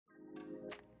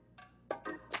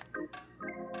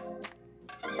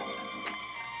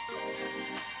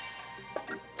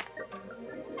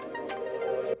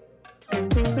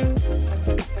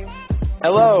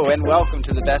Hello and welcome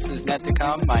to the Best Is Net to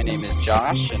Come. My name is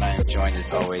Josh and I am joined as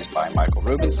always by Michael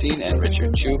Rubenstein and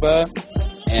Richard Ciuba.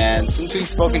 And since we've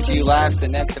spoken to you last, the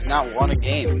Nets have not won a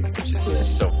game, which is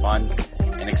just so fun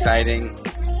and exciting.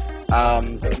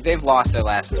 They've lost their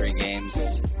last 3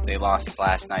 games. They lost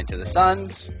last night to the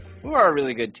Suns, who are a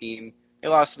really good team. They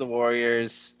lost to the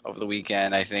Warriors over the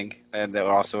weekend, I think. And they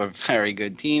were also a very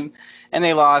good team. And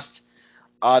they lost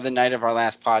the night of our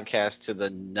last podcast to the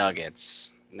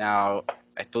Nuggets. Now,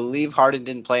 I believe Harden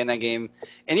didn't play in that game.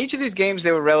 In each of these games,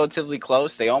 they were relatively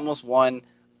close. They almost won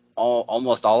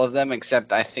almost all of them,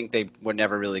 except I think they were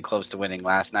never really close to winning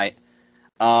last night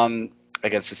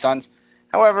against the Suns.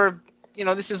 However,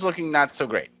 this is looking not so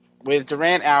great. With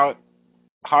Durant out,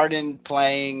 Harden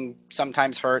playing,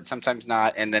 sometimes hurt, sometimes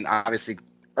not, and then obviously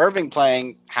Irving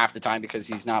playing half the time because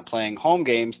he's not playing home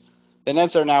games, the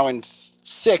Nets are now in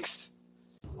 6th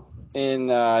in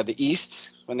the East,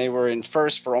 when they were in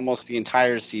first for almost the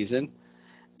entire season.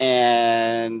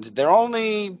 And they're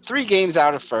only 3 games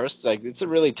out of first. Like, it's a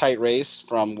really tight race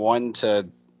from 1 to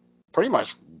pretty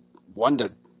much 1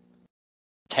 to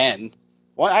 10.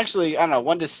 Well, actually, I don't know,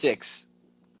 1 to 6.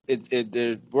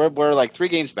 We're like 3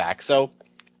 games back. So,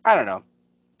 I don't know.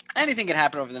 Anything can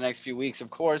happen over the next few weeks, of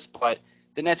course, but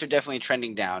the Nets are definitely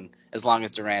trending down as long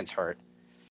as Durant's hurt.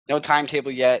 No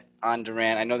timetable yet on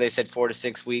Durant. I know they said 4 to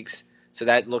 6 weeks. So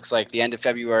that looks like the end of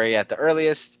February at the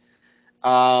earliest.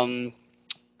 Yeah,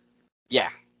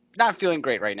 not feeling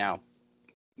great right now.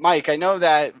 Mike, I know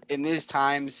that in these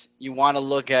times you want to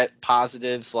look at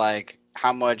positives like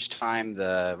how much time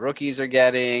the rookies are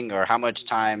getting or how much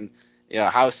time,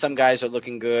 how some guys are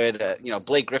looking good.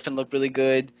 Blake Griffin looked really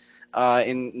good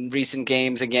in recent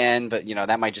games again, but,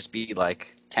 that might just be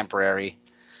like temporary.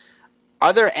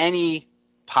 Are there any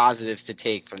positives to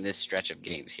take from this stretch of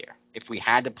games here, if we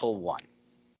had to pull one?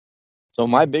 So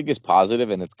my biggest positive,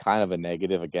 and it's kind of a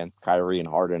negative against Kyrie and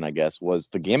Harden, I guess, was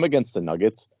the game against the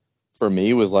Nuggets. For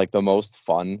me, was like the most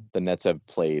fun the Nets have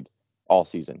played all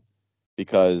season,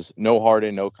 because no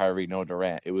Harden, no Kyrie, no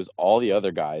Durant. It was all the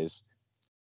other guys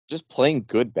just playing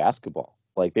good basketball.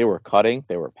 Like, they were cutting,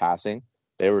 they were passing,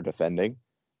 they were defending,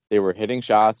 they were hitting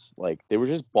shots. Like, they were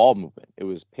just ball movement. It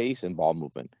was pace and ball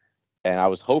movement. And I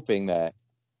was hoping that,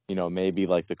 maybe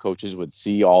like the coaches would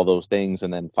see all those things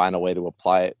and then find a way to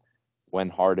apply it when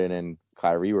Harden and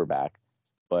Kyrie were back.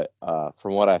 But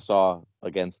from what I saw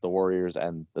against the Warriors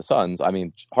and the Suns, I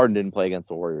mean, Harden didn't play against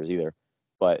the Warriors either,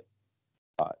 but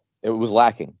it was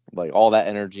lacking. Like, all that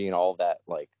energy and all that,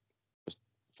 like, just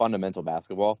fundamental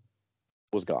basketball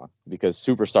was gone because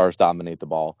superstars dominate the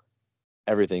ball.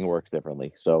 Everything works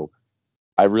differently. So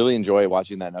I really enjoy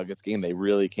watching that Nuggets game. They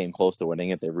really came close to winning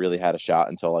it. They really had a shot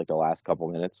until like the last couple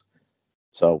minutes.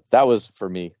 So that was, for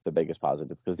me, the biggest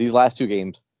positive, because these last 2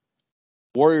 games,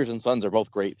 Warriors and Suns are both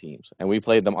great teams, and we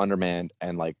played them undermanned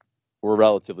and like we're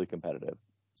relatively competitive.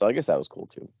 So I guess that was cool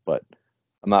too. But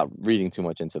I'm not reading too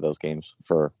much into those games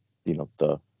for,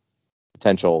 the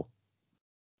potential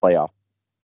playoff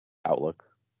outlook.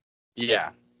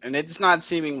 Yeah, and it's not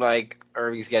seeming like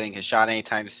Irving's getting his shot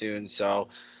anytime soon. So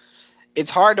it's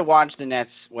hard to watch the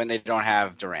Nets when they don't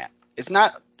have Durant. It's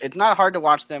not hard to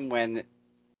watch them when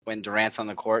Durant's on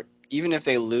the court. Even if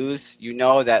they lose,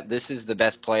 that this is the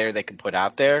best player they can put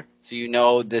out there.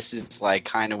 So this is like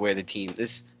kind of where the team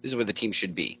this is where the team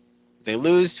should be. If they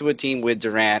lose to a team with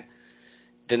Durant,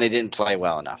 then they didn't play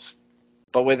well enough.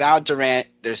 But without Durant,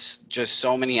 there's just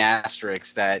so many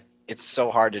asterisks that it's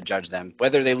so hard to judge them.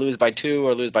 Whether they lose by 2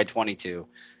 or lose by 22,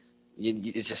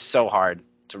 it's just so hard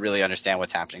to really understand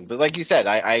what's happening. But like you said,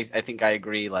 I think I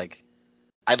agree. Like,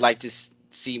 I'd like to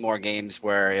see more games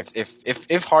where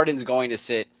if Harden's going to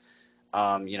sit,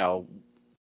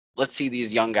 let's see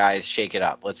these young guys shake it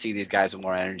up. Let's see these guys with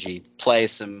more energy play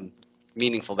some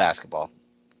meaningful basketball.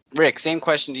 Rick, same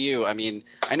question to you. I mean,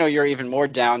 I know you're even more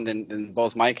down than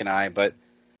both Mike and I, but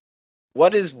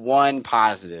what is one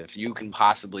positive you can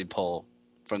possibly pull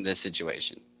from this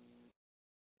situation?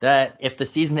 That if the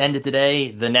season ended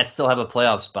today, the Nets still have a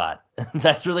playoff spot.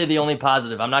 That's really the only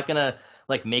positive. I'm not going to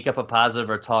make up a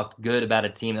positive or talk good about a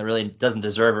team that really doesn't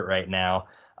deserve it right now.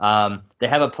 They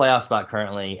have a playoff spot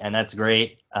currently, and that's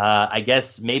great. I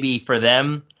guess maybe for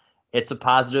them, it's a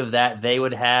positive that they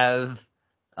would have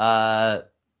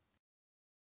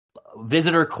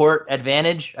visitor court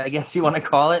advantage, I guess you want to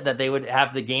call it, that they would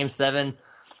have the Game 7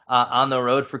 on the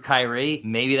road for Kyrie.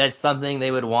 Maybe that's something they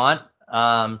would want.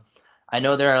 I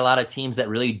know there are a lot of teams that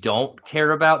really don't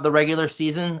care about the regular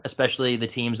season, especially the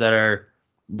teams that are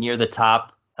near the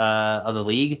top of the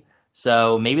league.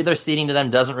 So maybe their seeding to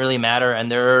them doesn't really matter, and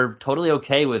they're totally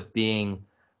okay with being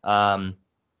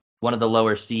one of the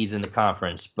lower seeds in the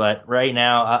conference. But right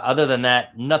now, other than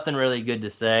that, nothing really good to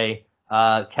say.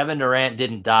 Kevin Durant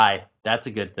didn't die. That's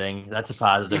a good thing. That's a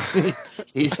positive.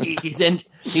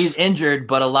 He's injured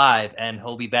but alive, and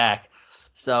he'll be back.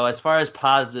 So as far as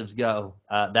positives go,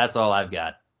 that's all I've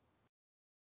got.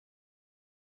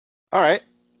 All right.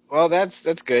 Well, that's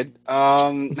good. No,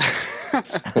 I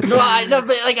know,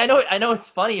 but like I know it's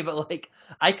funny, but like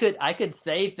I could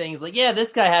say things like, yeah,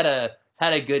 this guy had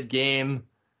a good game,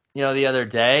 the other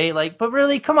day. Like, but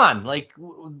really, come on, like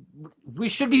we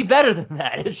should be better than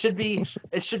that. It should be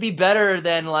better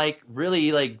than like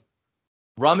really like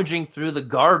rummaging through the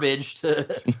garbage to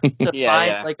find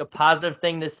Yeah. like a positive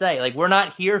thing to say. Like, we're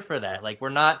not here for that. Like, we're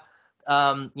not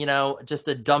just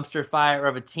a dumpster fire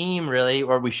of a team, really,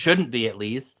 or we shouldn't be at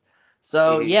least.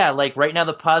 So Mhm. yeah, like right now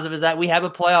the positive is that we have a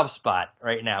playoff spot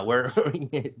right now.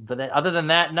 But other than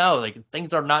that, no, like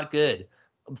things are not good.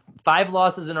 5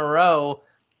 losses in a row,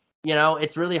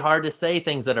 it's really hard to say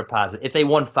things that are positive. If they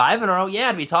won 5 in a row, yeah,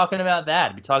 I'd be talking about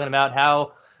that. I'd be talking about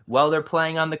how well they're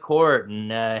playing on the court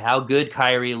and how good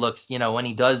Kyrie looks, when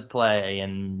he does play,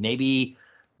 and maybe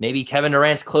Kevin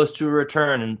Durant's close to a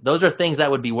return, and those are things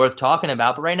that would be worth talking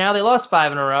about. But right now they lost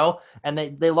 5 in a row, and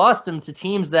they lost them to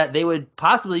teams that they would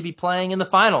possibly be playing in the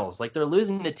finals. Like, they're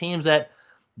losing to teams that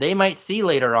they might see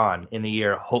later on in the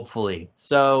year, hopefully.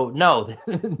 So no,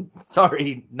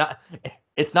 sorry,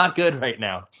 it's not good right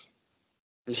now.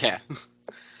 Yeah.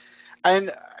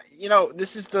 And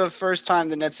this is the first time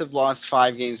the Nets have lost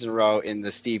 5 games in a row in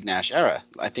the Steve Nash era.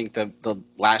 I think the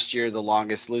last year the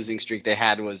longest losing streak they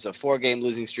had was a 4-game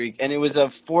losing streak, and it was a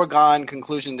foregone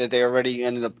conclusion that they already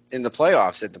ended up in the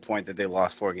playoffs at the point that they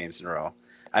lost 4 games in a row.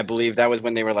 I believe that was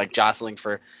when they were like jostling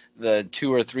for the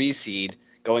 2 or 3 seed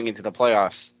going into the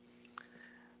playoffs.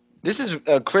 This is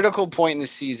a critical point in the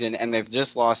season, and they've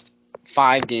just lost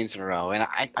 5 games in a row. And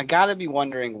I got to be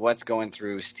wondering what's going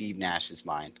through Steve Nash's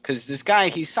mind. Because this guy,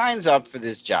 he signs up for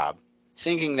this job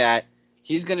thinking that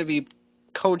he's going to be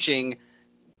coaching,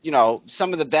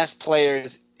 some of the best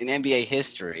players in NBA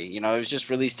history. It was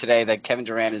just released today that Kevin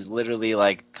Durant is literally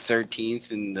like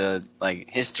 13th in the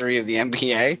history of the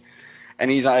NBA.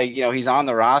 And he's he's on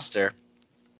the roster.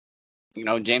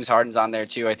 James Harden's on there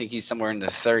too. I think he's somewhere in the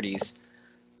 30s.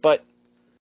 But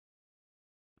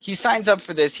he signs up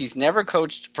for this. He's never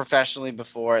coached professionally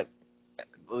before, at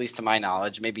least to my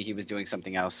knowledge. Maybe he was doing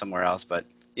something else somewhere else, but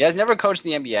he has never coached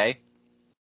in the NBA.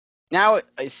 Now,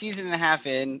 a season and a half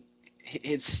in,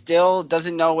 it still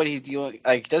doesn't know what he's doing.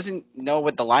 Like, doesn't know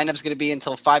what the lineup's going to be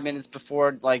until 5 minutes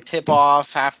before tip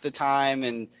off half the time,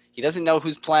 and he doesn't know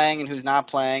who's playing and who's not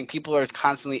playing. People are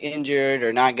constantly injured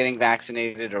or not getting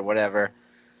vaccinated or whatever.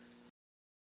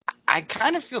 I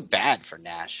kind of feel bad for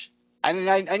Nash. I mean,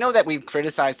 I know that we've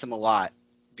criticized him a lot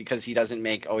because he doesn't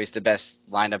make always the best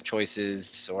lineup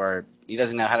choices, or he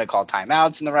doesn't know how to call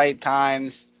timeouts in the right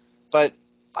times. But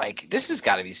this has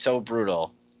got to be so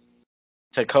brutal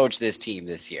to coach this team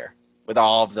this year with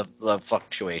all of the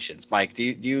fluctuations. Mike, do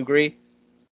you agree?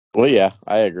 Well, yeah,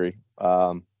 I agree.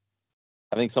 I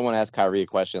think someone asked Kyrie a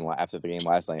question after the game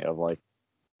last night of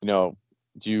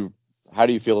how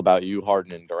do you feel about you,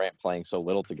 Harden, and Durant playing so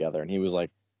little together? And he was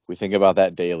like, we think about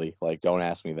that daily. Like, don't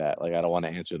ask me that. Like, I don't want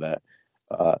to answer that.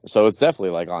 So it's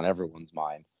definitely on everyone's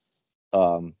mind.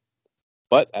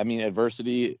 But I mean,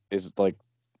 adversity is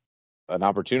an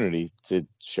opportunity to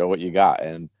show what you got.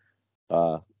 And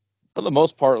for the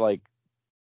most part,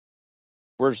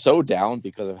 we're so down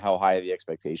because of how high the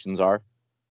expectations are.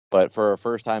 But for a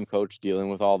first-time coach dealing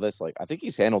with all this, I think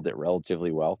he's handled it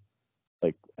relatively well.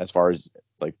 As far as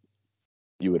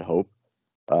you would hope.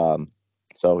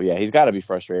 So yeah, he's got to be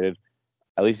frustrated.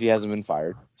 At least he hasn't been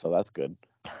fired, so that's good.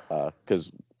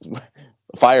 Because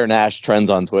Fire Nash trends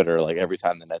on Twitter every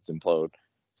time the Nets implode.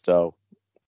 So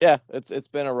yeah, it's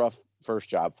been a rough first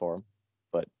job for him.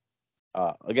 But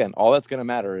again, all that's going to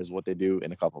matter is what they do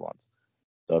in a couple months.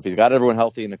 So if he's got everyone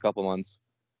healthy in a couple months,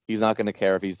 he's not going to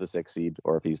care if he's the 6th seed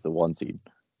or if he's the 1 seed.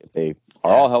 If they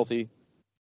are all healthy,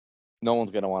 no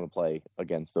one's going to want to play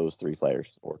against those 3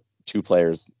 players or 2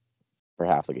 players for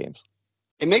half the games.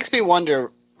 It makes me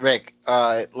wonder, Rick,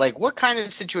 what kind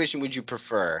of situation would you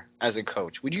prefer as a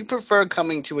coach? Would you prefer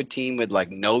coming to a team with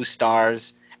no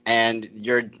stars and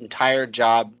your entire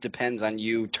job depends on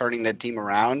you turning that team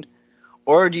around?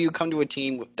 Or do you come to a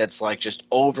team that's just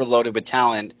overloaded with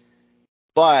talent,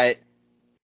 but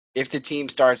if the team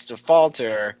starts to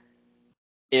falter,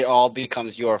 it all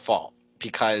becomes your fault?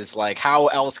 Because how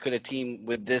else could a team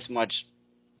with this much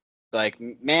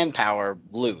manpower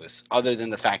lose other than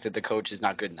the fact that the coach is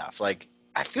not good enough?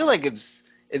 I feel it's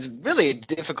really a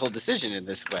difficult decision in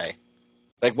this way.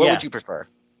 What would you prefer?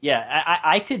 Yeah,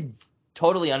 I could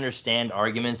totally understand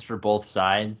arguments for both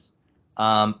sides.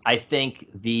 I think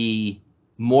the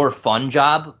more fun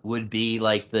job would be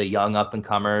like the young up and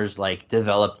comers, like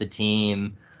develop the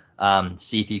team,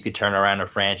 see if you could turn around a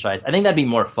franchise. I think that'd be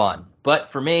more fun.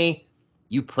 But for me,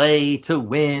 you play to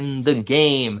win the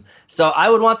game. So I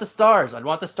would want the stars. I'd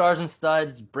want the stars and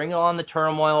studs. Bring on the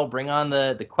turmoil. Bring on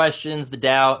the questions, the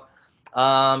doubt.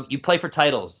 You play for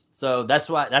titles. So that's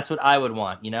what I would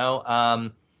want, you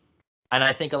know? And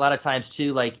I think a lot of times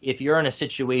too, like if you're in a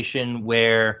situation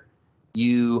where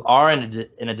you are in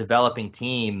a developing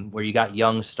team where you got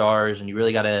young stars and you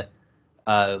really got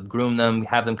to groom them,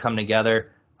 have them come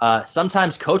together.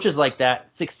 Sometimes coaches like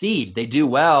that succeed. They do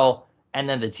well, and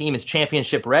then the team is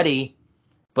championship ready,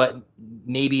 but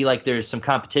maybe like there's some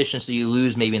competition, so you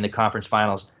lose maybe in the conference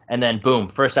finals, and then boom,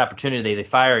 first opportunity, they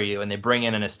fire you and they bring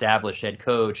in an established head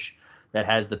coach that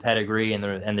has the pedigree and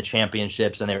the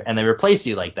championships, and they replace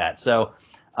you like that. So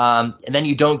and then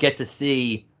you don't get to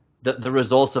see the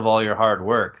results of all your hard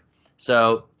work.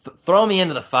 So throw me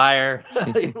into the fire.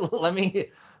 let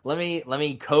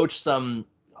me coach some,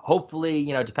 hopefully,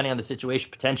 you know, depending on the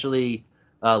situation, potentially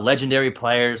legendary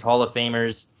players, Hall of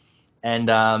Famers, and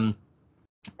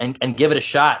give it a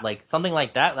shot. Like something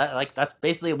like that. Like that's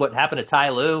basically what happened to Ty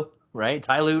Lue, right?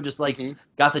 Ty Lue just like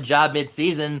got the job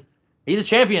mid-season. He's a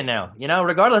champion now, you know,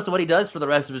 regardless of what he does for the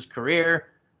rest of his career.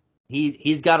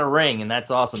 He's got a ring, and that's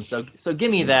awesome. So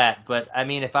give me that. But I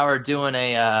mean, if I were doing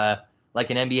a like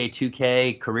an NBA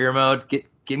 2K career mode,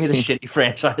 give me the shitty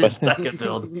franchise that I could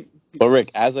build. But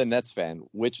Rick, as a Nets fan,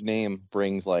 which name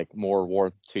brings like more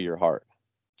warmth to your heart?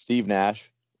 Steve Nash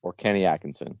or Kenny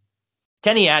Atkinson?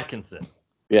 Kenny Atkinson.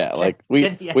 Yeah, like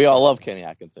we all love Kenny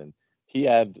Atkinson. He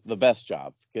had the best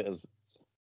job because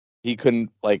he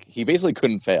basically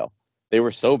couldn't fail. They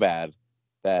were so bad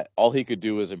that all he could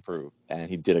do was improve, and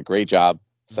he did a great job,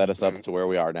 set us up to where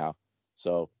we are now.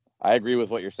 So I agree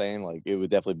with what you're saying. Like it would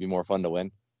definitely be more fun to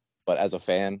win, but as a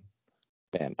fan,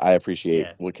 man, I appreciate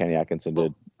what Kenny Atkinson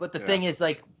did. But the thing is,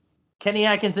 like, Kenny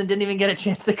Atkinson didn't even get a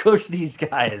chance to coach these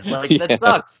guys. Like that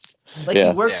sucks. Like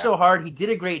he worked so hard, he did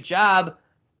a great job,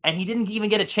 and he didn't even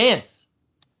get a chance.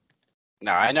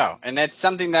 No, I know, and that's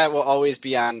something that will always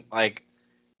be on. Like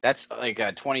that's like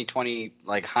a 2020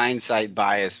 like hindsight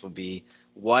bias would be.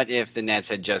 What if the Nets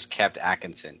had just kept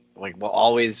Atkinson? Like we're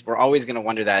always going to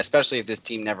wonder that, especially if this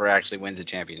team never actually wins a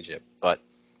championship. But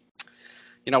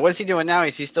you know, what's he doing now?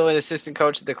 Is he still an assistant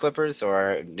coach at the Clippers,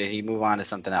 or did he move on to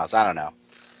something else? I don't know.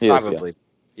 Probably.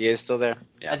 He is still there?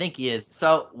 Yeah. I think he is.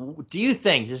 So do you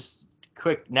think, just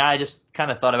quick, now I just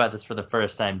kind of thought about this for the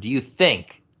first time. Do you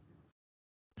think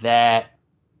that,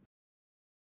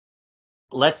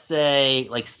 let's say,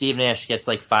 like Steve Nash gets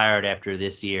like fired after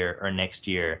this year or next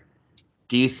year,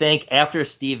 do you think after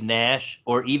Steve Nash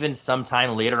or even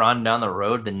sometime later on down the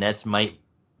road, the Nets might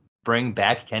bring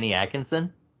back Kenny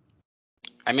Atkinson?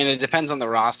 I mean, it depends on the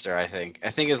roster, I think.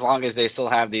 I think as long as they still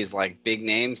have these like big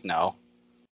names, no.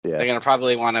 Yeah. They're gonna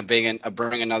probably want to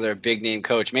bring another big name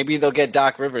coach. Maybe they'll get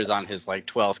Doc Rivers on his like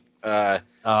 12th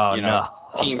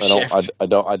team shift. I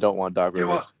don't want Doc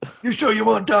Rivers. You sure you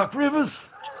want Doc Rivers?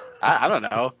 I don't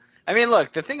know. I mean,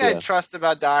 look, the thing I trust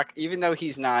about Doc, even though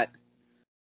he's not,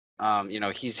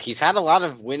 he's had a lot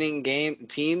of winning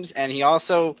teams, and he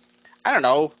also, I don't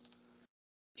know,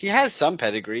 he has some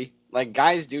pedigree. Like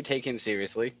guys do take him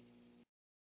seriously.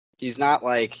 He's not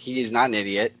an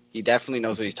idiot. He definitely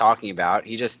knows what he's talking about.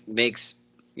 He just makes,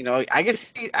 I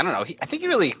guess, I don't know. I think he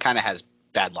really kind of has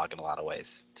bad luck in a lot of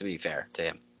ways, to be fair to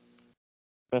him.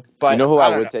 But you know who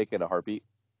I would take in a heartbeat?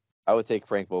 I would take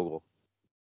Frank Vogel.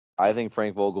 I think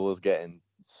Frank Vogel is getting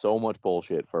so much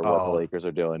bullshit for what the Lakers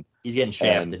are doing. He's getting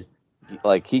shafted.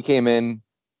 Like he came in,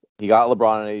 he got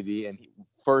LeBron and AD, and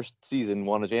first season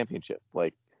won a championship.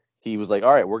 Like he was like,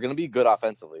 all right, we're going to be good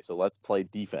offensively, so let's play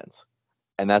defense.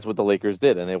 And that's what the Lakers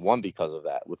did, and they won because of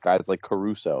that, with guys like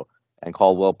Caruso and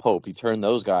Caldwell Pope. He turned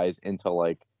those guys into,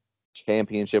 like,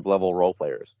 championship-level role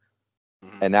players.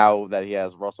 Mm-hmm. And now that he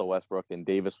has Russell Westbrook and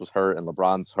Davis was hurt and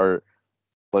LeBron's hurt,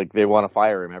 like, they want to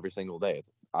fire him every single day.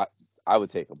 I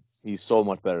would take him. He's so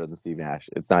much better than Steve Nash.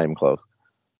 It's not even close.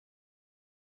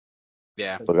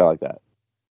 Yeah. So a guy like that.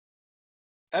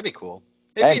 That'd be cool.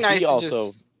 It'd be nice he to also,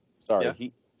 just... Sorry, yeah.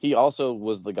 He also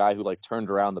was the guy who, like,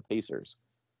 turned around the Pacers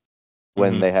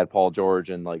when they had Paul George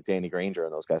and like Danny Granger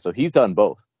and those guys. So he's done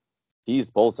both. He's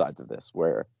both sides of this,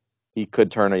 where he could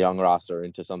turn a young roster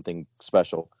into something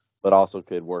special, but also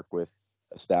could work with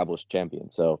established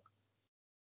champions. So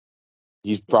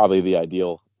he's probably the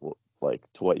ideal, like,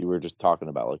 to what you were just talking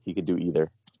about. Like he could do either.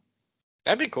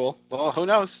 That'd be cool. Well, who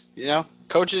knows?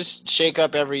 Coaches shake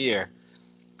up every year.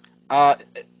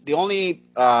 the only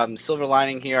silver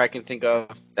lining here I can think of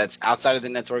that's outside of the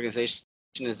Nets organization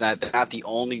is that they're not the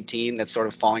only team that's sort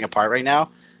of falling apart right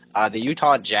now. The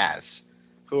Utah Jazz,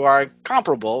 who are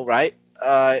comparable, right?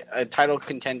 A title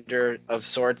contender of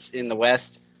sorts in the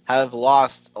West, have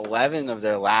lost 11 of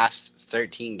their last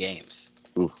 13 games.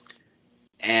 Oof.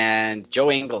 And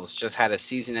Joe Ingles just had a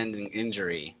season-ending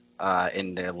injury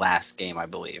in their last game, I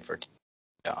believe.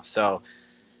 So,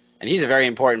 and he's a very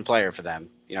important player for them.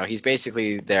 He's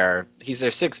basically their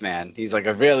sixth man. He's like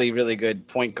a really, really good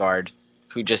point guard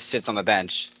who just sits on the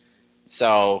bench.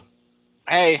 So,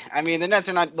 hey, I mean, the Nets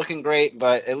are not looking great,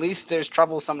 but at least there's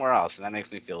trouble somewhere else, and that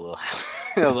makes me feel a little,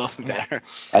 a little better.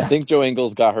 I think Joe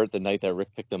Ingles got hurt the night that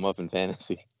Rick picked him up in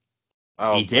fantasy.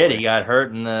 Oh, He did. boy. He got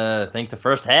hurt in I think the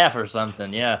first half or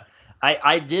something. Yeah.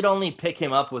 I did only pick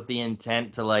him up with the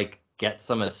intent to like get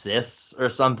some assists or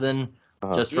something,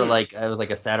 just for like it was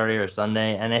like a Saturday or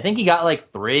Sunday, and I think he got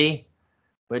like 3,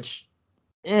 which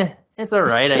it's all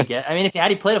right, I guess. I mean, if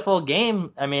he played a full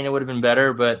game, I mean, it would have been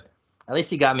better, but at least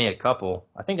he got me a couple.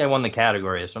 I think I won the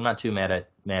category, so I'm not too mad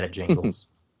at Jingles.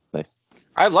 Nice.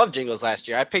 I loved Jingles last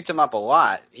year. I picked him up a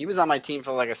lot. He was on my team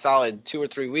for like a solid 2 or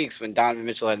 3 weeks when Donovan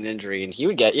Mitchell had an injury, and he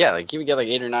would get like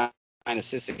 8 or 9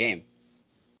 assists a game.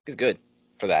 He's good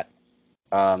for that.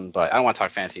 But I don't want to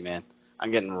talk fantasy, man. I'm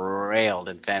getting railed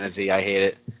in fantasy. I hate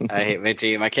it. I hate my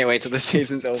team. I can't wait till the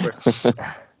season's over.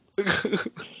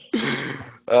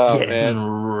 Oh, Getting man.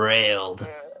 railed.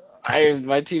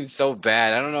 My team's so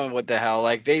bad. I don't know what the hell.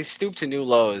 Like, they stoop to new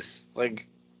lows. Like,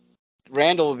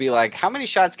 Randall will be like, how many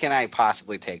shots can I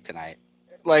possibly take tonight?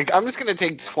 Like, I'm just going to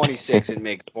take 26 and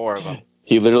make 4 of them.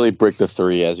 He literally bricked a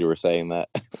 3 as you were saying that.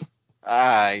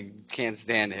 I can't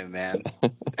stand him, man.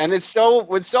 And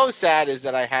what's so sad is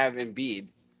that I have Embiid,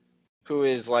 who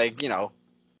is like,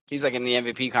 he's like in the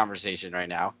MVP conversation right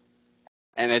now.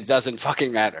 And it doesn't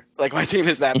fucking matter. Like, my team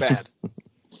is that bad.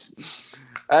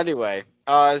 Anyway,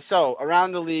 so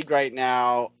around the league right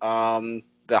now,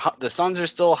 the Suns are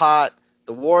still hot.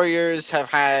 The Warriors have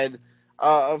had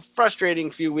a frustrating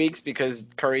few weeks because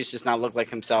Curry's just not looked like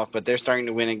himself, but they're starting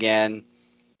to win again.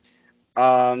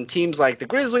 Teams like the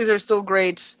Grizzlies are still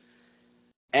great.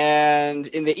 And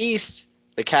in the East,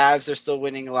 the Cavs are still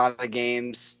winning a lot of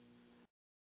games.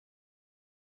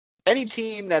 Any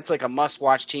team that's like a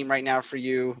must-watch team right now for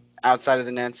you outside of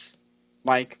the Nets,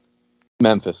 Mike?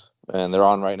 Memphis, and they're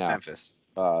on right now. Memphis.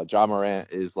 Ja Morant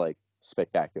is like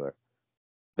spectacular.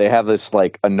 They have this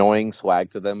like annoying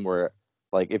swag to them where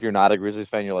like if you're not a Grizzlies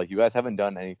fan, you're like, you guys haven't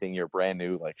done anything, you're brand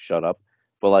new, like shut up.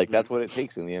 But like that's what it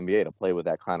takes in the NBA to play with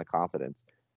that kind of confidence.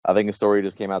 I think a story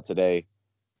just came out today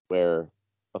where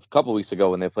a couple weeks ago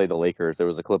when they played the Lakers, there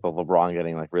was a clip of LeBron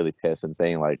getting like really pissed and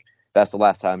saying like, that's the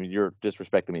last time you're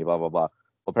disrespecting me, blah, blah, blah. Well,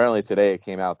 apparently today it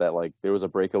came out that like there was a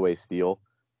breakaway steal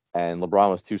and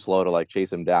LeBron was too slow to like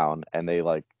chase him down, and they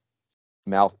like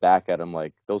mouthed back at him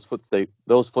like those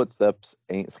footsteps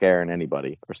ain't scaring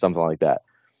anybody or something like that.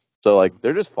 So like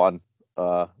they're just fun.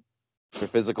 They're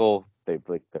physical, they're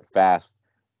fast.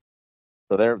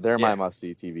 So they're my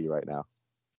must-see TV right now.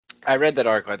 I read that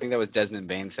article. I think that was Desmond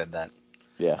Bain said that.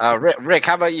 Yeah. Rick,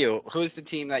 how about you? Who's the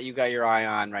team that you got your eye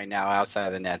on right now outside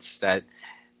of the Nets that,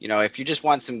 if you just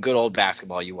want some good old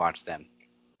basketball, you watch them?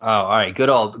 Oh, all right. Good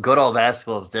old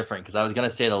basketball is different because I was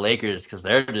gonna say the Lakers because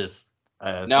they're just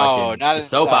No, not a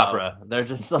soap no. opera. They're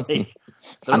just like they're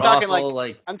I'm talking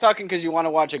awful, I'm talking because you want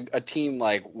to watch a team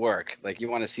like work, like you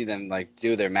want to see them like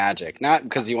do their magic, not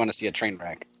because you want to see a train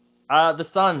wreck. The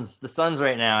Suns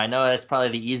right now. I know that's probably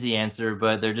the easy answer,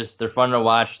 but they're fun to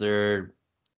watch. They're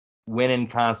winning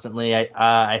constantly.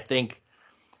 I think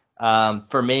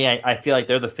for me, I feel like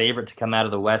they're the favorite to come out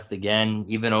of the West again,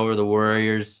 even over the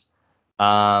Warriors.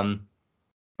 But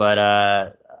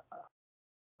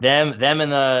them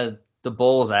and the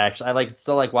Bulls, actually, I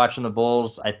still like watching the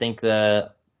Bulls. I think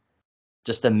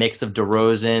just the mix of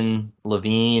DeRozan,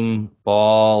 Levine,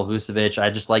 Ball, Vucevic. I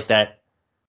just like that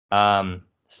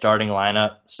starting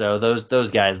lineup. So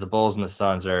those guys, the Bulls and the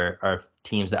Suns, are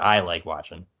teams that I like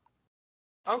watching.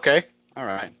 Okay, all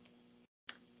right.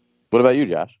 What about you,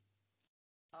 Josh?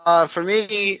 For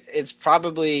me, it's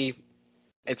probably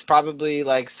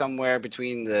like somewhere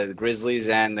between the Grizzlies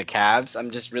and the Cavs.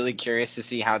 I'm just really curious to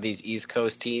see how these East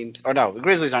Coast teams, or no, the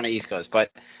Grizzlies aren't the East Coast,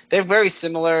 but they're very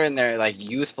similar in their like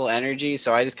youthful energy.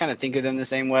 So I just kind of think of them the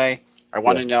same way. I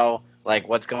want to know like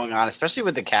what's going on, especially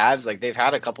with the Cavs. Like they've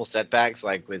had a couple setbacks,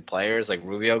 like with players like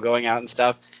Rubio going out and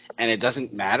stuff, and it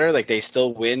doesn't matter. Like they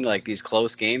still win like these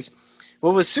close games.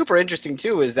 What was super interesting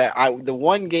too is that the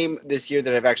one game this year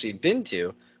that I've actually been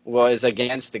to was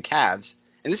against the Cavs.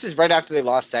 And this is right after they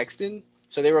lost Sexton,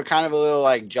 so they were kind of a little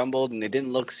like jumbled and they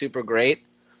didn't look super great.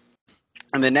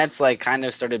 And the Nets like kind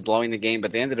of started blowing the game,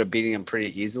 but they ended up beating them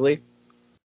pretty easily.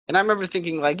 And I remember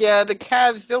thinking like, yeah, the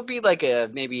Cavs, they'll be like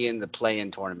maybe in the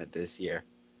play-in tournament this year.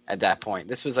 At that point,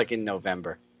 this was like in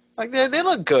November. Like they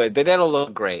look good, but they don't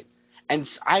look great. And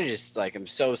I just like am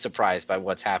so surprised by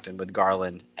what's happened with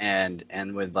Garland and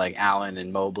with like Allen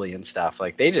and Mobley and stuff.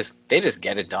 Like they just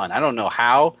get it done. I don't know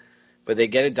how, but they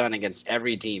get it done against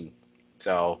every team.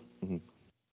 So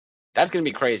that's gonna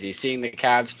be crazy. Seeing the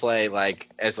Cavs play like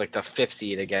as like the fifth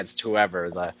seed against whoever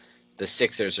the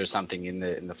Sixers or something in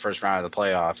the first round of the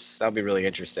playoffs. That'll be really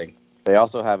interesting. They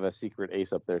also have a secret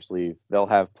ace up their sleeve. They'll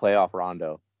have playoff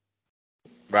Rondo.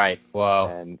 Right. Wow.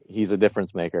 And he's a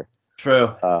difference maker.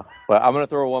 True. But I'm going to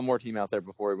throw one more team out there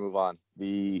before we move on.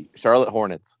 The Charlotte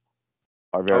Hornets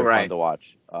are very fun to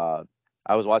watch.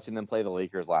 I was watching them play the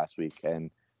Lakers last week,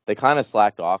 and they kind of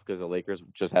slacked off because the Lakers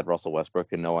just had Russell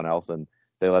Westbrook and no one else, and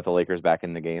they let the Lakers back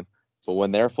in the game. But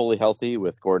when they're fully healthy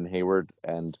with Gordon Hayward,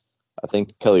 and I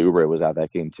think Kelly Oubre was at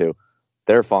that game too,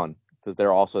 they're fun because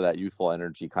they're also that youthful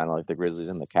energy, kind of like the Grizzlies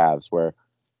and the Cavs, where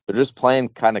they're just playing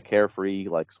kind of carefree,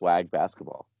 like swag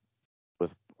basketball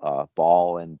with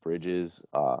Ball and Bridges.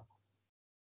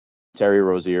 Terry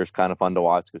Rozier's kind of fun to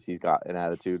watch because he's got an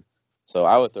attitude. So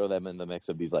I would throw them in the mix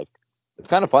of these, like, it's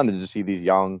kind of fun to just see these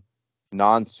young,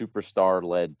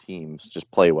 non-superstar-led teams just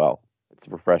play well. It's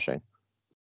refreshing.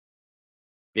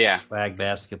 Yeah. Swag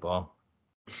basketball.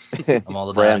 I'm all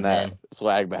about Brand it, man.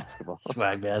 Swag basketball.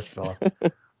 Swag basketball.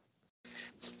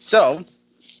 So,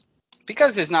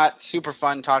 because it's not super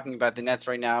fun talking about the Nets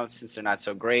right now, since they're not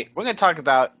so great, we're going to talk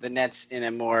about the Nets in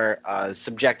a more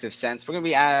subjective sense. We're going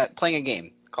to be playing a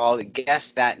game called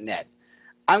Guess That Net.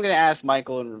 I'm going to ask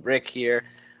Michael and Rick here.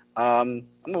 Well,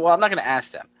 I'm not going to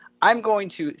ask them. I'm going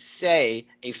to say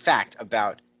a fact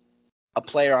about a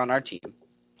player on our team,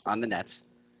 on the Nets.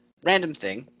 Random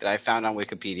thing that I found on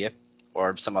Wikipedia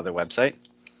or some other website.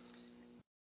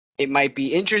 It might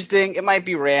be interesting. It might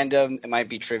be random. It might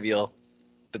be trivial.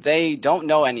 But they don't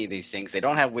know any of these things. They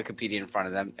don't have Wikipedia in front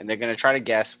of them, and they're going to try to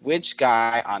guess which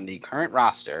guy on the current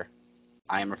roster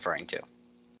I am referring to.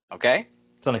 Okay?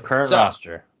 It's on the current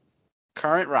roster.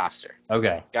 Current roster.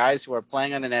 Okay. Guys who are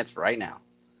playing on the Nets right now.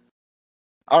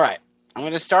 All right. I'm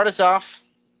going to start us off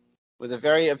with a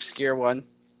very obscure one.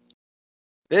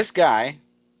 This guy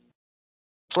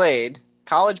played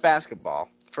college basketball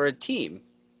for a team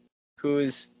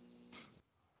who's...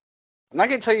 I'm not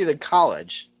going to tell you the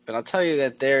college, but I'll tell you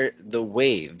that they're the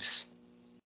Waves.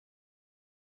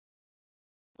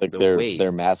 Like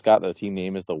their mascot, the team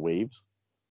name is the Waves?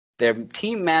 Their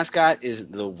team mascot is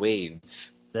the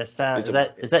Waves. Is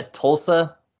that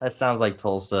Tulsa? That sounds like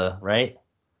Tulsa, right?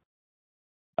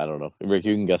 I don't know. Rick,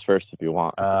 you can guess first if you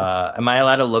want. Am I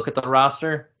allowed to look at the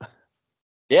roster?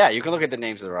 Yeah, you can look at the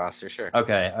names of the roster, sure.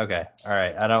 Okay. All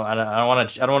right. I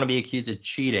don't want to be accused of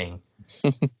cheating.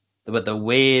 But the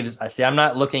Waves, I'm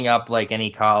not looking up like any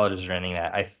colleges or anything like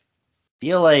that. I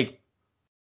feel like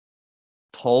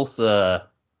Tulsa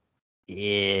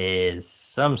is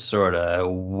some sort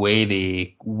of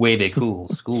wavy cool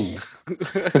school.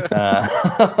 Come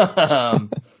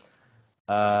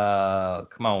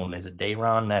on, is it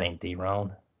Dayron? That ain't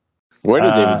Dayron. Where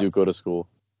did David Duke go to school?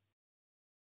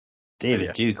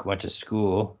 David Duke went to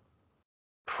school.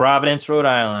 Providence, Rhode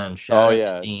Island. Shout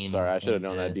out to Dean. Sorry, I should have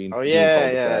known that. Dean. Oh,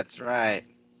 yeah, that's right.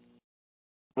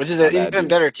 Which is an even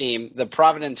better team, the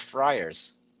Providence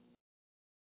Friars.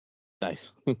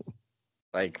 Nice.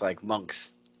 like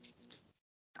monks.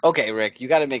 Okay, Rick, you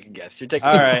got to make a guess. You're taking.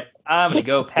 All right, I'm gonna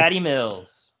go Patty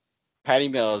Mills. Patty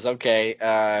Mills. Okay,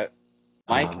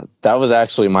 Mike. That was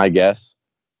actually my guess.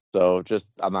 So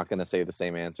I'm not gonna say the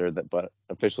same answer, but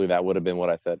officially that would have been what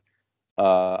I said.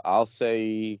 I'll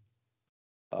say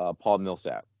Paul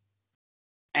Millsap.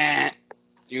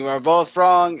 You are both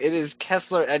wrong. It is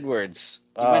Kessler Edwards.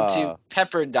 He went to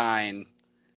Pepperdine.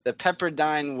 The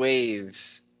Pepperdine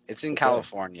Waves. It's in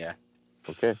California.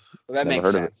 Okay. So that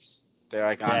makes sense. They're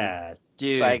like on,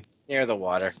 dude. It's like near the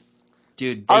water.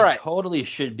 Dude, they totally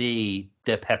should be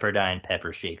the Pepperdine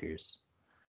Pepper Shakers.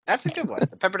 That's a good one.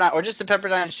 The Pepperdine, or just the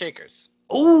Pepperdine Shakers.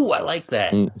 Oh, I like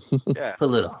that. Yeah. Put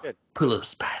a little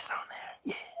spice on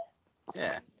there. Yeah.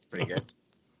 Yeah, it's pretty good.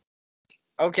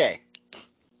 Okay.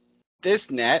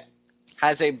 This net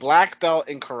has a black belt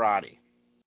in karate.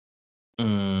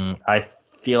 I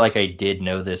feel like I did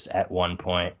know this at one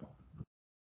point.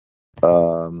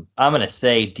 I'm going to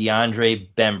say DeAndre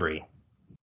Bembry.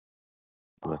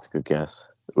 That's a good guess.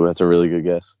 Ooh, that's a really good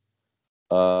guess.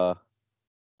 I'm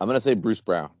going to say Bruce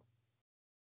Brown.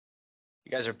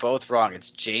 You guys are both wrong. It's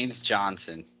James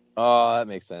Johnson. Oh, that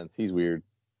makes sense. He's weird.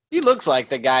 He looks like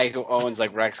the guy who owns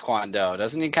like Rex Kwon Do.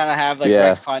 Doesn't he kind of have like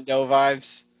Rex Kwon Do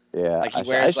vibes? Yeah, Like he I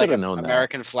wears should like have known that.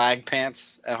 American flag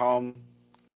pants at home.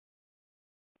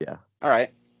 Yeah, All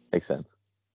right. makes sense.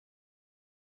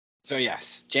 So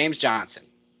yes, James Johnson.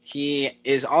 He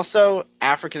is also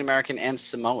African American and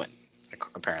Samoan,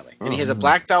 apparently, and he has a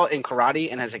black belt in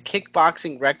karate and has a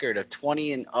kickboxing record of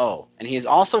 20-0. And he has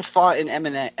also fought in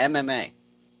MMA.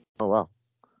 Oh wow.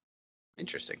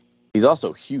 Interesting. He's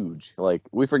also huge. Like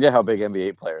we forget how big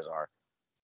NBA players are.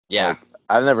 Yeah. Like,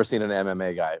 I've never seen an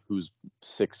MMA guy who's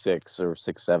 6'6" or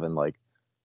 6'7". Like,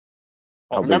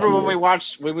 how Remember big he when we is.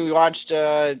 watched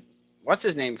what's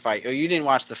his name fight? Oh, you didn't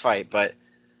watch the fight, but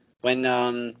when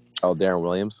Oh, Darren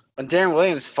Williams, Darren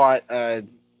Williams fought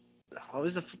what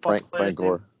was the football player's Frank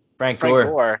Gore. name? Frank Frank Gore.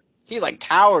 Gore. He like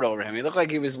towered over him. He looked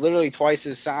like he was literally twice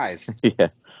his size. Yeah,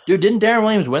 Dude, didn't Darren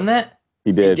Williams win that?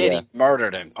 he He did. did. Yeah, He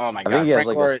murdered him. Oh my I think god, he has Frank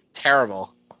like Gore,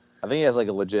 terrible. I think he has like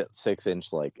a legit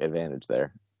 6-inch like advantage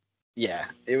there. Yeah,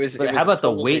 it was. But It was how about the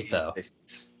totally weight, though?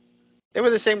 They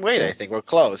were the same weight, I think. We're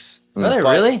close. Are they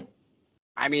But, really?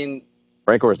 I mean,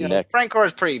 Frank Gore's neck. Frank Gore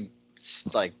is pretty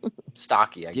like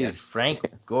stocky, I Dude, guess. Frank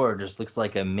Gore just looks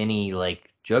like a mini like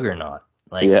juggernaut.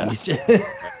 Like Yeah.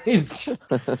 he's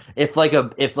if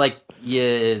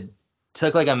you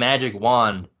took like a magic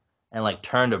wand and like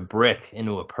turned a brick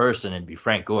into a person, it'd be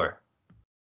Frank Gore.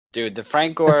 Dude, the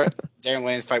Frank Gore Darren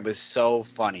Williams fight was so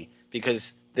funny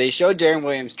because they showed Darren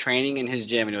Williams training in his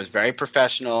gym and it was very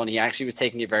professional and he actually was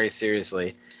taking it very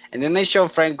seriously. And then they show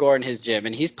Frank Gore in his gym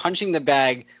and he's punching the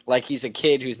bag like he's a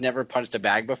kid who's never punched a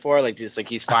bag before, like just like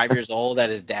he's 5 years old at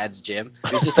his dad's gym.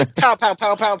 He's just like pow pow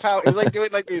pow pow pow. He's like doing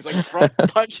like these like front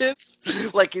punches,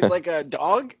 like he's like a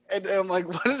dog. And I'm like,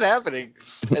 what is happening?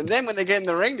 And then when they get in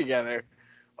the ring together,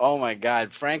 oh my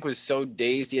God, Frank was so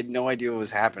dazed he had no idea what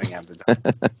was happening at the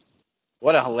time.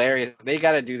 What a hilarious! They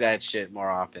got to do that shit more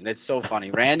often. It's so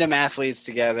funny. Random athletes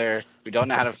together who don't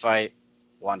know how to fight.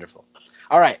 Wonderful.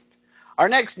 All right. Our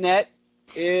next net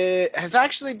has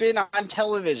actually been on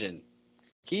television.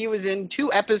 He was in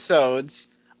 2 episodes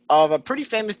of a pretty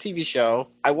famous TV show.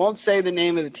 I won't say the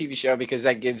name of the TV show because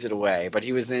that gives it away, but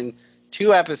he was in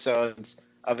 2 episodes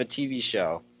of a TV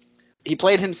show. He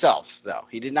played himself, though.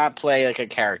 He did not play like a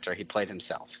character. He played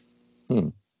himself.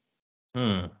 I'm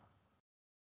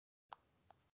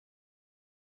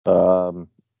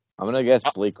gonna guess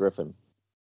Blake Griffin.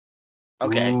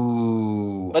 Okay.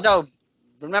 Ooh. But no,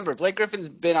 remember Blake Griffin's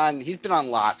been on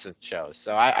lots of shows,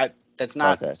 so I that's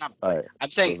not Okay. that's not All Blake. right.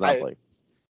 I'm So saying it's not Blake.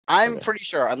 I'm Okay. pretty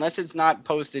sure unless it's not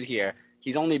posted here,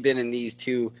 he's only been in these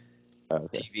 2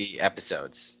 Okay. TV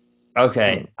episodes.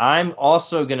 Okay, I'm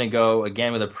also going to go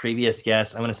again with a previous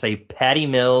guess. I'm going to say Patty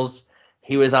Mills.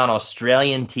 He was on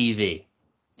Australian TV.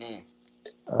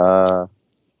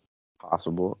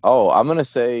 Possible. Oh, I'm gonna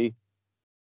say.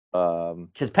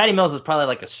 Because Patty Mills is probably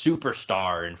like a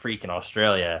superstar in freaking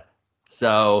Australia.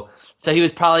 So he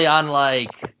was probably on like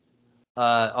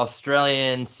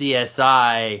Australian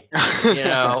CSI,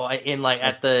 in like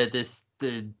at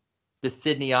the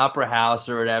Sydney Opera House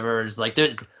or whatever. It's like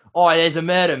there's a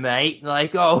murder, mate.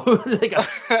 Like, like,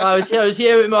 I was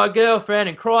here with my girlfriend,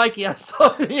 and crikey, I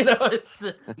saw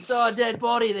a dead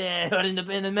body there in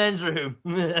the men's room.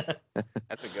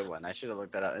 That's a good one. I should have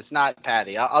looked that up. It's not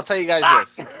Patty. I'll tell you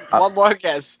guys this. One more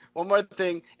guess. One more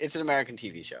thing. It's an American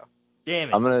TV show. Damn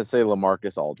it. I'm gonna say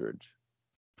LaMarcus Aldridge.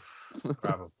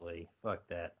 Probably. Fuck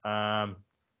that.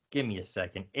 Give me a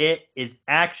second. It is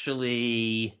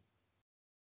actually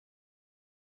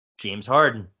James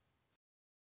Harden.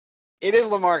 It is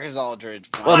LaMarcus Aldridge.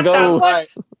 Let's go. What?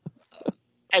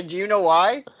 And do you know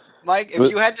why, Mike? If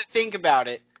you had to think about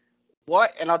it,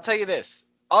 and I'll tell you this.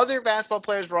 Other basketball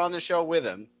players were on the show with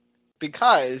him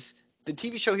because the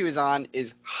TV show he was on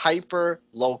is hyper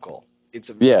local. It's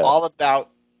all about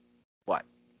what?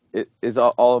 It is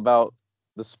all about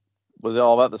this. Was it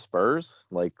all about the Spurs?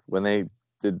 Like when they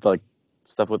did like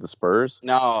stuff with the Spurs?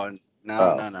 No.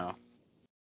 No,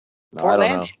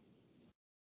 Portlandia.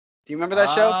 Do you remember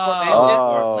that show?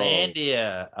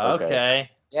 Portlandia. Okay. Okay.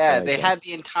 Yeah, they had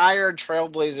the entire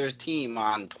Trailblazers team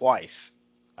on twice.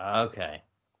 Okay.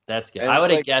 That's good. It I was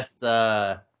would have like- guessed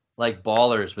like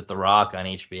Ballers with The Rock on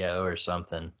HBO or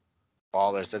something.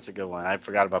 Ballers, that's a good one. I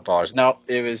forgot about Ballers. No,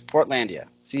 it was Portlandia.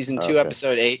 Season 2, Okay.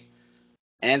 episode 8,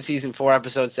 and season 4,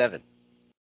 episode 7.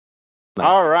 Nice.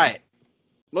 All right.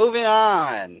 Moving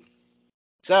on.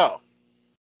 So,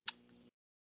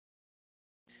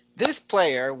 this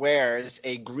player wears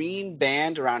a green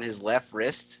band around his left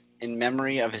wrist in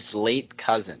memory of his late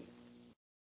cousin.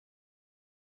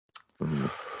 I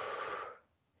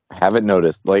haven't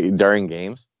noticed like during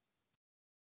games.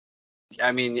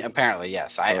 I mean, apparently,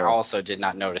 yes. I Oh. also did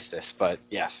not notice this, but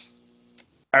yes.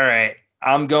 All right.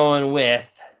 I'm going with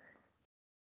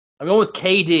I'm going with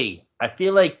KD. I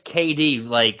feel like KD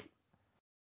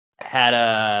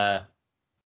had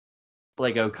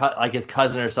his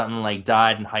cousin or something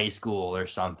died in high school or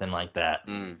something like that.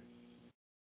 I'm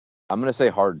gonna say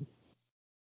Harden.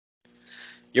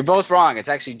 You're both wrong. It's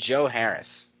actually Joe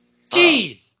Harris.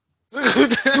 Jeez.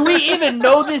 Do we even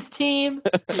know this team?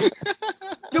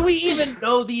 Do we even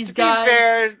know these guys? To be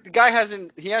fair, the guy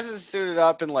hasn't suited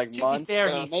up in months, so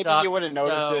maybe sucks, you would have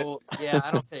noticed it. Yeah,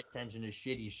 I don't pay attention to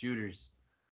shitty shooters.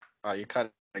 Oh, you cut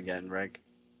it again, Rick.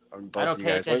 On both I don't of you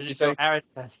pay guys. What attention did to you Joe Harris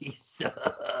because he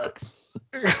sucks.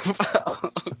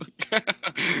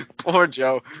 Poor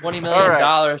Joe. $20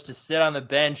 million to sit on the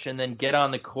bench and then get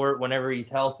on the court whenever he's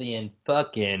healthy and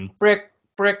fucking brick.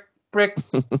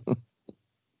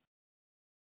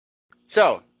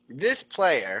 So, this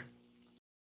player.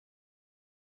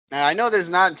 Now, I know there's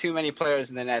not too many players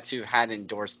in the Nets who've had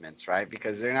endorsements, right?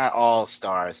 Because they're not all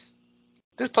stars.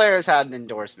 This player has had an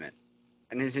endorsement.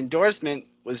 And his endorsement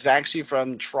was actually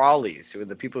from Trolleys, who are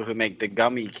the people who make the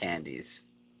gummy candies.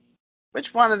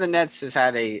 Which one of the Nets has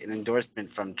had an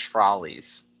endorsement from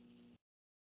Trolleys?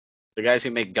 The guys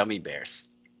who make gummy bears.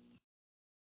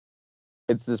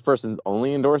 It's this person's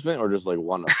only endorsement, or just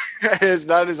one of them? It's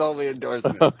not his only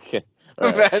endorsement. Okay.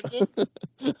 Imagine.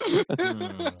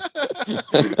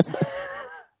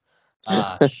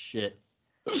 Shit.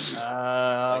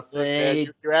 I'll say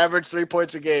you average 3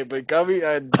 points a game, but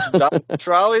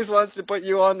Trolleys wants to put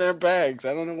you on their bags.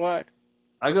 I don't know why.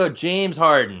 I go James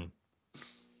Harden.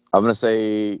 I'm gonna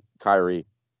say Kyrie.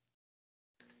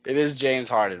 It is James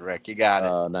Harden, Rick. You got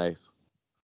it. Nice.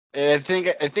 And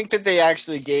I think that they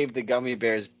actually gave the gummy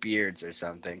bears beards or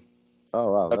something.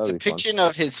 Oh wow, A depiction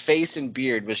of his face and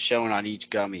beard was shown on each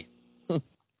gummy. I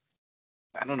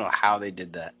don't know how they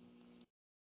did that.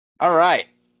 All right.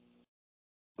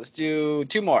 Let's do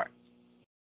 2 more.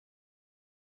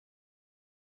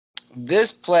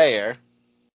 This player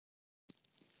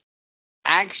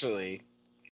actually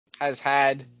has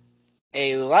had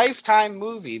a Lifetime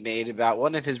movie made about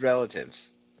one of his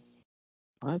relatives.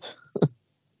 What?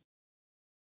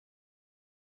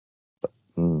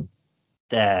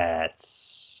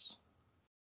 That's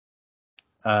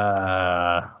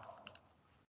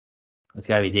it's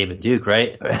gotta be David Duke,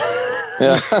 right?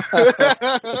 Yeah.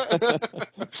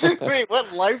 Wait,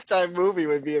 what Lifetime movie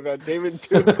would be about David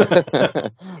Duke?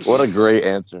 What a great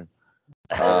answer.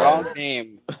 Wrong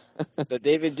name. The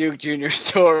David Duke Jr.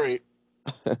 story.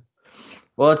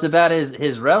 Well, it's about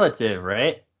his relative,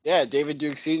 right? Yeah, David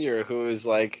Duke Sr., who was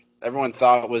everyone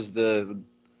thought was the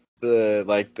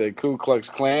Ku Klux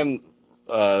Klan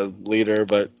leader,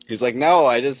 but he's like, no,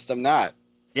 I'm not.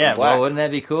 Yeah, well, wouldn't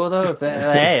that be cool though?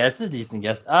 Hey, that's a decent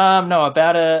guess. No,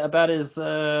 about his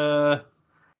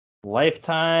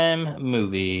Lifetime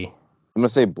movie. I'm gonna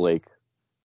say Blake.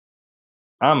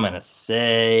 I'm gonna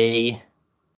say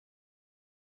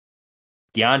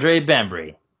DeAndre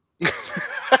Bembry.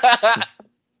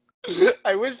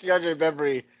 I wish DeAndre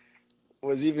Bembry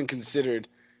was even considered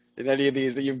in any of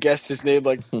these that you've guessed his name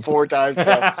 4 times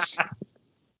now.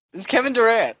 It's Kevin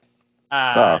Durant.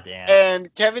 Damn.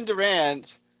 And Kevin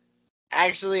Durant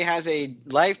actually has a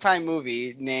Lifetime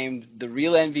movie named The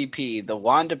Real MVP, the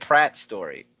Wanda Pratt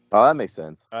story. Oh, that makes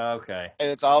sense. Okay.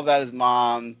 And it's all about his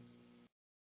mom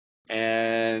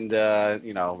and,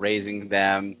 raising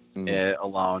them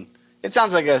alone. It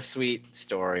sounds like a sweet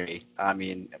story. I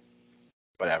mean,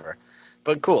 whatever.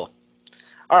 But cool.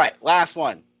 All right, last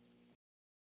one.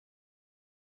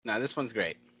 Now, this one's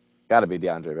great. Gotta be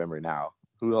DeAndre Bembry now.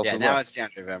 Who else? Yeah, now it's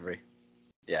DeAndre Bembry.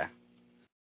 Yeah.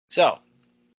 So.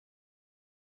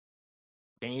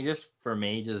 Can you just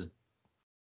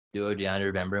do a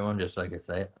DeAndre Bembry one just so I can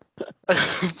say it?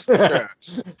 Sure.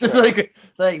 Just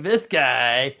like this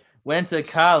guy went to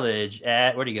college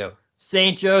at, where'd he go?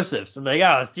 St. Joseph's. I'm like,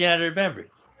 oh, it's DeAndre Bembry.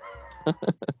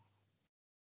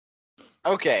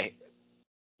 Okay.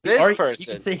 This person. You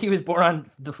can say he was born on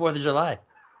the 4th of July.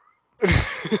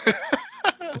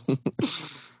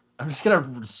 I'm just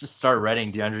gonna start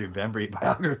writing DeAndre Bembry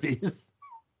biographies.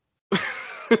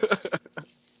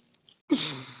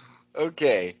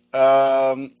 Okay.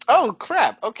 Oh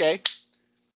crap. Okay.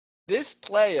 This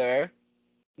player,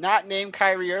 not named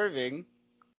Kyrie Irving,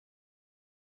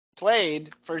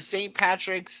 played for St.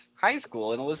 Patrick's High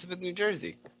School in Elizabeth, New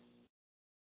Jersey.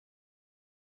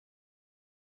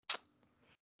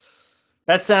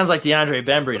 That sounds like DeAndre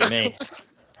Bembry to me.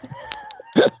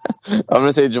 I'm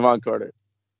gonna say Javon Carter.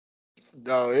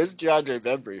 No, it's DeAndre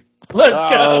Bembry.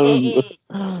 Let's go.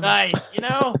 Nice.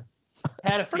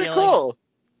 Had a Pretty feeling. cool.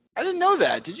 I didn't know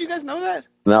that. Did you guys know that?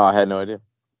 No, I had no idea.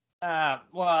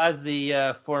 Well, as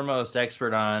the foremost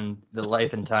expert on the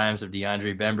life and times of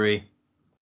DeAndre Bembry,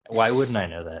 Why wouldn't I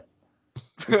know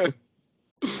that?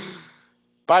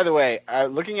 By the way,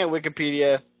 looking at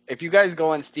Wikipedia, if you guys go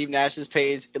on Steve Nash's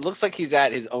page, it looks like he's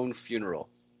at his own funeral.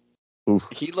 Oof.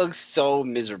 He looks so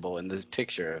miserable in this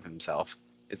picture of himself.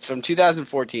 It's from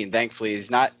 2014. Thankfully, he's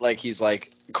not like he's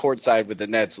like courtside with the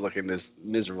Nets looking this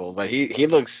miserable, but he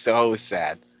looks so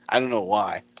sad. I don't know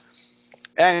why.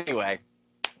 Anyway,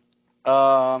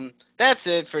 that's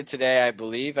it for today, I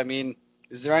believe. I mean,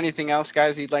 is there anything else,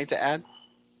 guys, you'd like to add?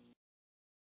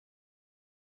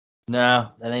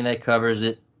 No, I think that covers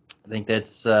it. I think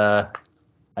that's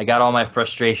I got all my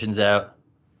frustrations out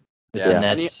with the Yeah.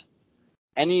 Nets.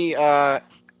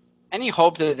 Any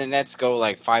hope that the Nets go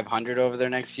like 500 over their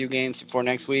next few games before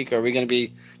next week? Are we going to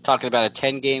be talking about a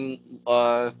 10-game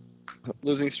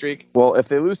losing streak? Well, if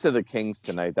they lose to the Kings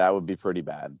tonight, that would be pretty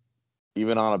bad.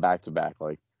 Even on a back-to-back,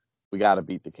 like, we got to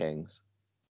beat the Kings.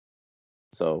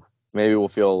 So maybe we'll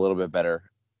feel a little bit better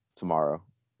tomorrow.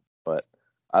 But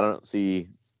I don't see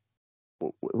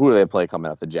who do they play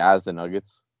coming up? The Jazz, the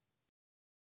Nuggets?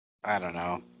 I don't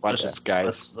know. Bunch of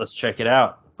guys. Let's check it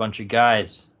out. Bunch of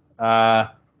guys.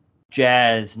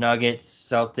 Jazz, Nuggets,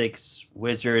 Celtics,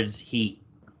 Wizards, Heat.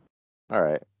 All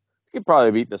right. You could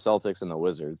probably beat the Celtics and the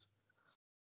Wizards.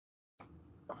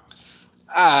 But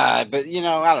I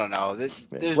don't know.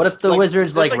 What if the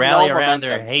Wizards there's rally no around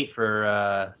their momentum. hate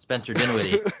for Spencer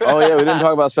Dinwiddie? Oh, yeah, we didn't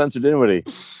talk about Spencer Dinwiddie.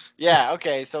 Yeah,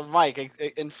 okay. So, Mike,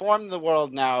 inform the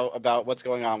world now about what's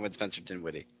going on with Spencer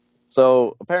Dinwiddie.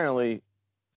 So apparently,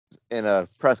 in a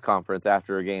press conference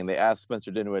after a game, they asked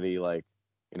Spencer Dinwiddie, like,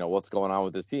 what's going on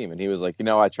with his team? And he was like,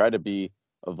 I tried to be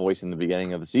a voice in the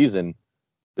beginning of the season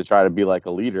to try to be like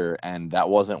a leader, and that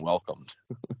wasn't welcomed.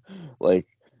 Like,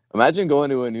 imagine going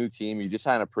to a new team. You just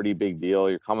signed a pretty big deal.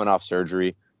 You're coming off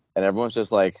surgery, and everyone's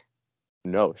just like,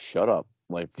 no, shut up.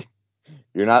 Like,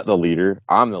 you're not the leader.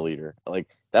 I'm the leader.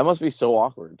 Like, that must be so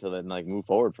awkward to then, like, move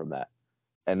forward from that.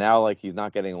 And now, like, he's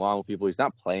not getting along with people. He's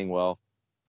not playing well.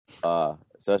 So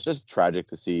it's just tragic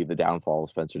to see the downfall of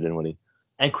Spencer Dinwiddie.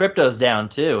 And crypto's down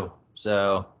too.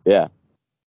 So Yeah.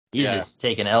 he's just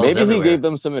taking L's Maybe everywhere. he gave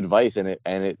them some advice and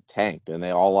it tanked and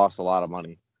they all lost a lot of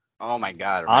money. Oh, my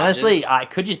God. Honestly,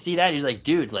 could you see that? He's like,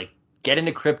 dude, like, get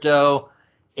into crypto.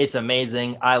 It's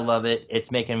amazing. I love it.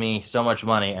 It's making me so much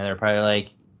money. And they're probably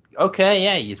like, okay,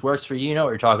 yeah, it works for you. You know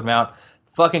what you're talking about.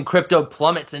 Fucking crypto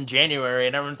plummets in January,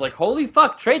 and everyone's like, holy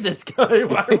fuck, trade this guy.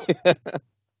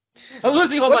 I'm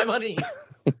losing all my money.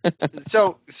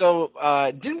 So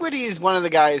Dinwiddie is one of the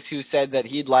guys who said that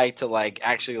he'd like to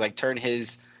actually turn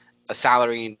his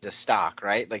salary into stock,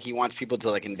 right? Like, he wants people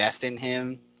to invest in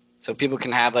him, so people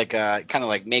can have kind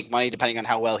of make money depending on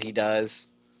how well he does.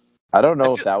 I don't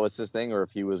know if that was his thing or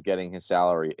if he was getting his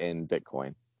salary in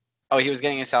Bitcoin. Oh, he was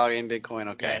getting his salary in Bitcoin.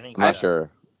 Okay, Yeah, I think I'm not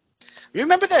sure. You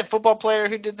remember that football player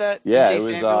who did that? Yeah, EJ it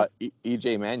was Samuel?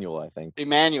 EJ Manuel, I think.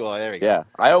 Emmanuel. There we go. Yeah,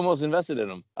 I almost invested in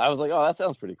him. I was like, oh, that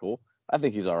sounds pretty cool. I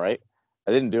think he's all right.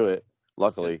 I didn't do it,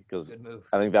 luckily, because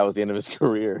I think that was the end of his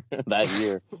career that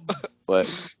year.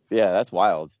 But, yeah, that's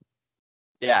wild.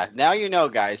 Yeah, now you know,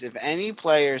 guys. If any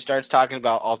player starts talking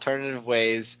about alternative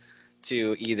ways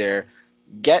to either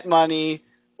get money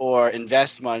or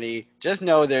invest money, just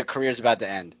know their career's about to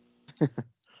end.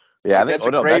 Yeah, I think that's a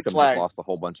Odell great Beckham flag. just lost a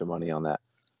whole bunch of money on that.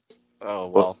 Oh,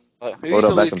 well. He's Odell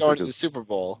at least Beckham going took to the his- Super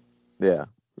Bowl. Yeah.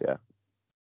 And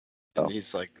Oh.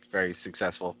 he's very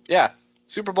successful. Yeah,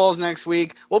 Super Bowl's next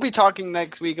week. We'll be talking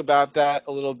next week about that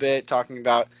a little bit, talking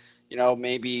about,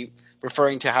 maybe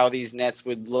referring to how these Nets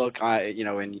would look,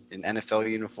 in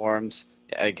NFL uniforms,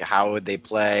 like how would they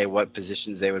play, what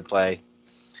positions they would play,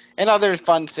 and other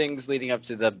fun things leading up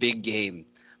to the big game.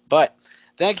 But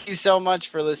thank you so much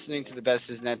for listening to The Best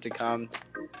Is Net to Come,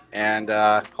 and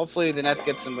hopefully the Nets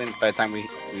get some wins by the time we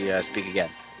speak again.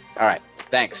 All right,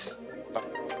 thanks.